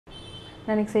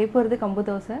நான் இன்னைக்கு செய்ய போகிறது கம்பு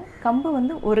தோசை. கம்பு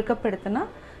வந்து 1 கப் எடுத்தேன்னா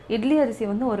இட்லி அரிசி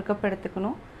வந்து 1 கப்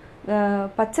எடுத்துக்கணும்.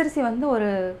 பச்சரிசி வந்து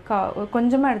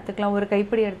கொஞ்சமாக எடுத்துக்கலாம், ஒரு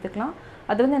கைப்பிடி எடுத்துக்கலாம்.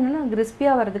 அது வந்து என்னென்னா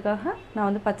கிறிஸ்பியாக வர்றதுக்காக நான்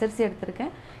வந்து பச்சரிசி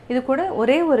எடுத்திருக்கேன். இது கூட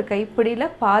ஒரே ஒரு கைப்பிடியில்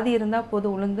பாதி இருந்தால்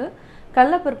போதும் உளுந்து.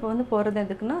 கடலைப்பருப்பு வந்து போடுறது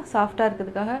எதுக்குன்னா சாஃப்டாக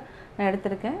இருக்கிறதுக்காக நான்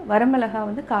எடுத்திருக்கேன். வரமிளகாய்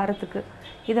வந்து காரத்துக்கு.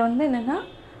 இதை வந்து என்னென்னா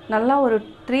நல்லா ஒரு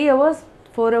 3 hours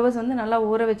 4 hours வந்து நல்லா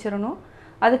ஊற வச்சிடணும்.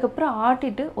 அதுக்கப்புறம்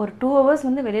ஆட்டிட்டு ஒரு 2 hours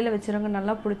வந்து வெளியில் வச்சுருங்க,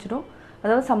 நல்லா புளிச்சிடும்.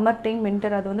 அதாவது சம்மர் டைம்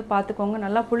வின்டர் அது வந்து பார்த்துக்கோங்க.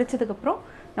 நல்லா புளிச்சதுக்கப்புறம்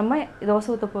நம்ம தோசை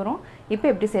ஊற்ற போகிறோம். இப்போ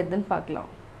எப்படி செய்யுதுன்னு பார்க்கலாம்.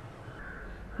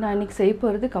 நான் இன்றைக்கி செய்ய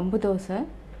போகிறது கம்பு தோசை.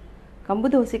 கம்பு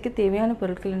தோசைக்கு தேவையான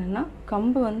பொருட்கள் என்னென்னா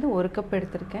கம்பு வந்து 1 கப்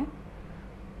எடுத்திருக்கேன்.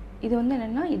 இது வந்து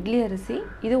என்னென்னா இட்லி அரிசி,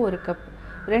 இது 1 கப்.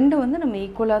 ரெண்டும் வந்து நம்ம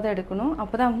ஈக்குவலாக தான் எடுக்கணும்.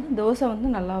 அப்போ தான் வந்து தோசை வந்து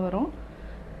நல்லா வரும்.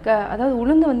 அதாவது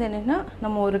உளுந்து வந்து என்னென்னா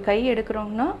நம்ம ஒரு கை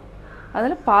எடுக்கிறோம்னா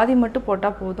அதில் பாதி மட்டும்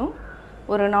போட்டால் போதும்.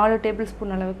 ஒரு 4 டேபிள்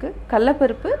ஸ்பூன் அளவுக்கு.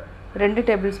 கடலைப்பருப்பு 2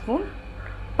 டேபிள் ஸ்பூன்.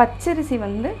 பச்சரிசி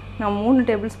வந்து நான் 3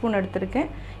 டேபிள் ஸ்பூன் எடுத்திருக்கேன்.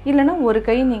 இல்லைனா ஒரு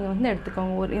கை நீங்கள் வந்து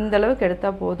எடுத்துக்கோங்க. இந்த அளவுக்கு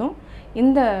எடுத்தால் போதும்.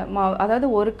 இந்த மாவு அதாவது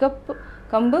 1 கப்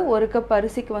கம்பு 1 கப்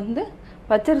அரிசிக்கு வந்து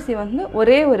பச்சரிசி வந்து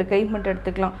ஒரே ஒரு கை மட்டும்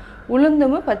எடுத்துக்கலாம்.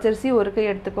 உளுந்தும் பச்சரிசி ஒரு கை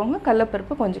எடுத்துக்கோங்க.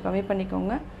 கடலைப்பருப்பு கொஞ்சம் கம்மி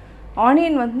பண்ணிக்கோங்க.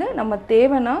 ஆனியன் வந்து நம்ம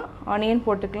தேவைன்னா ஆனியன்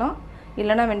போட்டுக்கலாம்,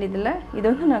 இல்லைனா வேண்டியதில்லை. இது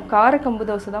வந்து நான் கார கம்பு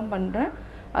தோசை தான் பண்ணுறேன்.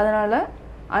 அதனால்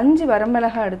 5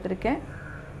 வரமிளகாய் எடுத்திருக்கேன்.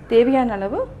 தேவையான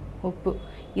அளவு உப்பு.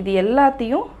 இது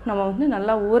எல்லாத்தையும் நம்ம வந்து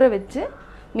நல்லா ஊற வச்சு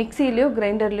மிக்சிலேயோ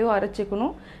கிரைண்டர்லேயோ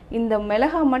அரைச்சிக்கணும். இந்த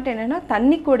மிளகாய் மட்டும் என்னென்னா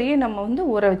தண்ணி கூடயே நம்ம வந்து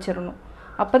ஊற வச்சிடணும்.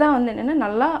 அப்போ தான் வந்து என்னென்னா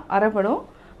நல்லா அரைப்படும்.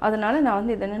 அதனால் நான்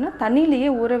வந்து இது என்னென்னா தண்ணியிலேயே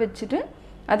ஊற வச்சுட்டு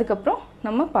அதுக்கப்புறம்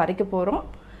நம்ம பறிக்க போகிறோம்.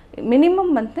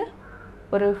 மினிமம் வந்து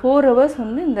ஒரு 4 hours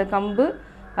வந்து இந்த கம்பு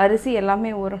அரிசி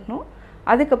எல்லாமே ஊறணும்.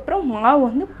 அதுக்கப்புறம் மாவு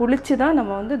வந்து புளிச்சு தான்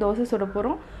நம்ம வந்து தோசை சுட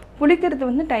போகிறோம். புளிக்கிறது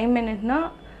வந்து டைம் என்னென்னா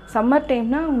சம்மர்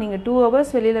டைம்னால் நீங்கள் 2 hours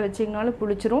வெளியில் வச்சிங்கனாலும்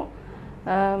புளிச்சிரும்.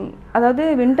 அதாவது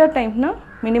வின்டர் டைம்னால்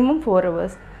மினிமம் 4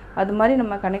 hours அது மாதிரி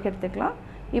நம்ம கணக்கு எடுத்துக்கலாம்.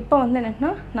 இப்போ வந்து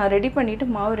என்னென்னா நான் ரெடி பண்ணிவிட்டு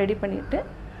மாவு ரெடி பண்ணிவிட்டு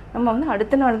நம்ம வந்து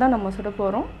அடுத்த நாள் தான் நம்ம சுட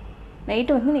போகிறோம்.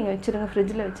 நைட்டு வந்து நீங்கள் வச்சுருங்க,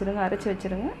 ஃப்ரிட்ஜில் வச்சுருங்க, அரைச்சி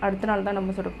வச்சுருங்க. அடுத்த நாள் தான்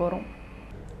நம்ம சுட போகிறோம்.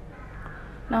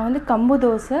 நான் வந்து கம்பு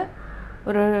தோசை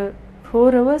ஒரு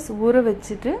 4 hours ஊற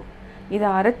வச்சுட்டு இதை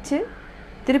அரைச்சி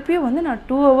திருப்பியும் வந்து நான்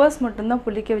 2 hours மட்டும்தான்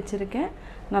புளிக்க வச்சுருக்கேன்.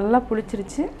 நல்லா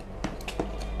புளிச்சிருச்சு.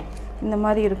 இந்த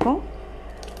மாதிரி இருக்கும்.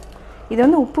 இது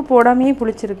வந்து உப்பு போடாமையே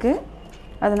புளிச்சிருக்கு.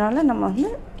 அதனால் நம்ம வந்து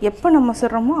எப்போ நம்ம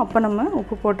சுடுறோமோ அப்போ நம்ம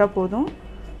உப்பு போட்டால் போதும்.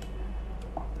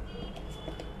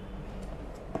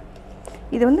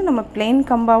 இது வந்து நம்ம பிளெயின்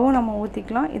கம்பாவும் நம்ம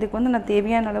ஊற்றிக்கலாம். இதுக்கு வந்து நான்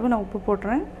தேவையான அளவு நான் உப்பு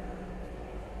போட்டுறேன்.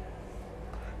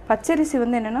 பச்சரிசி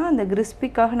வந்து என்னென்னா அந்த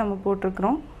கிறிஸ்பிக்காக நம்ம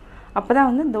போட்டிருக்கிறோம். அப்போ தான்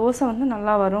வந்து தோசை வந்து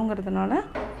நல்லா வருங்கிறதுனால.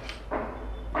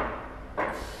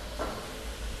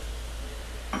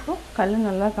 இப்போ கல்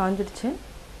நல்லா காஞ்சிடுச்சு.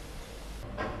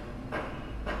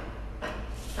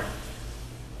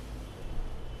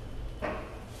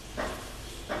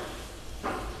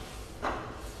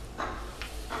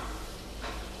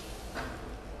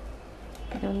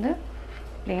 இது வந்து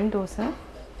பிளெயின் தோசை.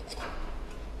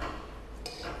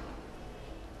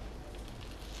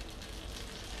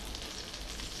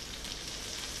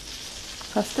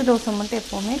 ஃபஸ்ட்டு தோசை மட்டும்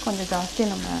எப்போவுமே கொஞ்சம் ஜாஸ்தி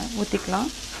நம்ம ஊற்றிக்கலாம்.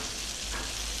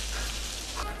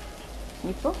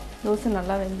 இப்போ தோசை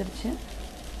நல்லா வெந்துருச்சு.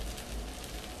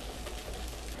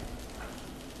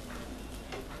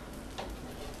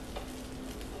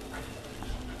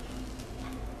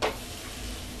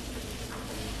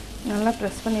 நல்லா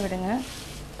ப்ரெஸ் பண்ணி விடுங்க.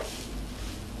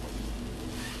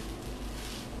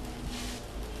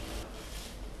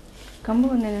 கம்பு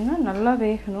வந்து என்னென்னா நல்லா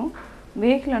வேகணும்.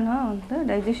 வேகலைன்னா வந்து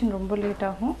டைஜஷன் ரொம்ப லேட்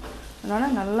ஆகும்.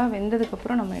 அதனால் நல்லா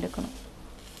வெந்ததுக்கப்புறம் நம்ம எடுக்கணும்.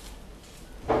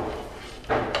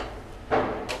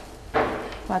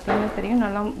 பார்த்தீங்கன்னா தெரியும்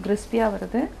நல்லா கிறிஸ்பியாக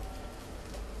வருது.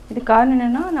 இது காரணம்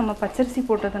என்னென்னா நம்ம பச்சரிசி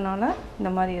போட்டதுனால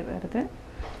இந்த மாதிரி வருது.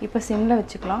 இப்போ சிம்மில்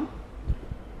வச்சுக்கலாம்.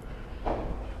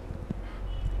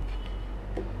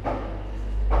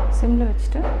 சிம்மில்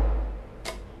வச்சுட்டு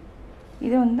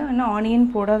இது வந்து இன்னும்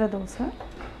ஆனியன் போடாத தோசை.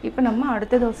 இப்போ நம்ம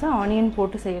அடுத்த தோசை ஆனியன்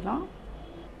போட்டு செய்யலாம்.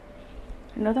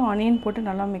 ரெண்டாவது ஆனியன் போட்டு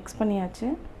நல்லா மிக்ஸ் பண்ணியாச்சு.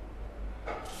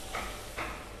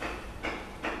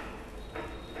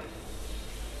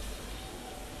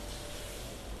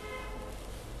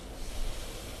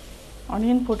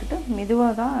 ஆனியன் போட்டுட்டு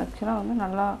மெதுவாக தான் ஆக்சுவலாக வந்து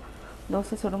நல்லா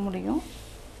தோசை சுட முடியும்.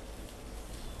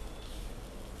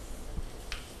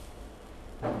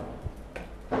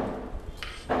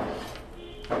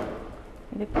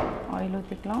 இதுக்கு ஆயில்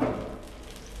ஊற்றிக்கலாம்.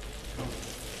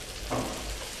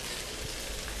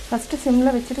 ஃபஸ்ட்டு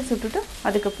சிம்மில் வச்சுட்டு சுட்டுட்டு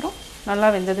அதுக்கப்புறம் நல்லா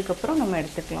வெந்ததுக்கப்புறம் நம்ம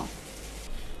எடுத்துக்கலாம்.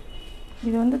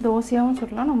 இது வந்து தோசையாகவும்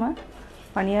சுடலாம், நம்ம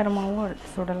பணியாரமாகவும்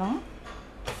சுடலாம்.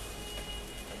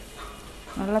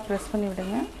 நல்லா ப்ரெஸ் பண்ணி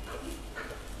விடுங்க.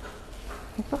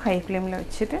 இப்போ ஹை ஃப்ளேமில்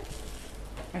வச்சுட்டு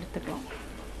எடுத்துக்கலாம்.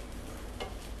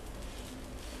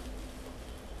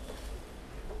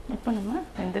 இப்போ நம்ம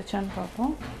வெந்துருச்சான்னு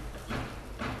பார்ப்போம்.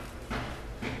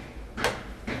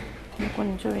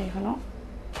 கொஞ்சம் வேகணும்.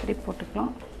 திருப்பி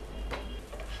போட்டுக்கலாம்.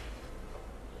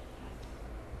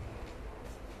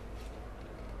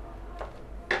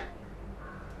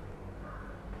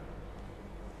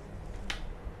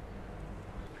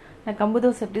 நான் கம்பு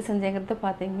தோசை எப்படி செஞ்சேங்கிறத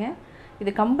பார்த்தீங்க.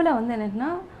 இது கம்பில் வந்து என்னென்னா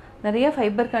நிறைய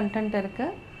ஃபைபர் கண்டென்ட்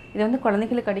இருக்குது. இதை வந்து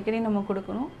குழந்தைங்களுக்கு அடிக்கடி நம்ம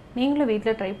கொடுக்கணும். நீங்களும்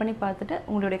வீட்டில் ட்ரை பண்ணி பார்த்துட்டு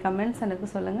உங்களுடைய கமெண்ட்ஸ் எனக்கு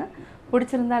சொல்லுங்கள்.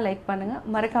 பிடிச்சிருந்தா லைக் பண்ணுங்கள்.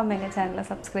 மறக்காமல் எங்கள் சேனலை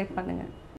சப்ஸ்கிரைப் பண்ணுங்கள்.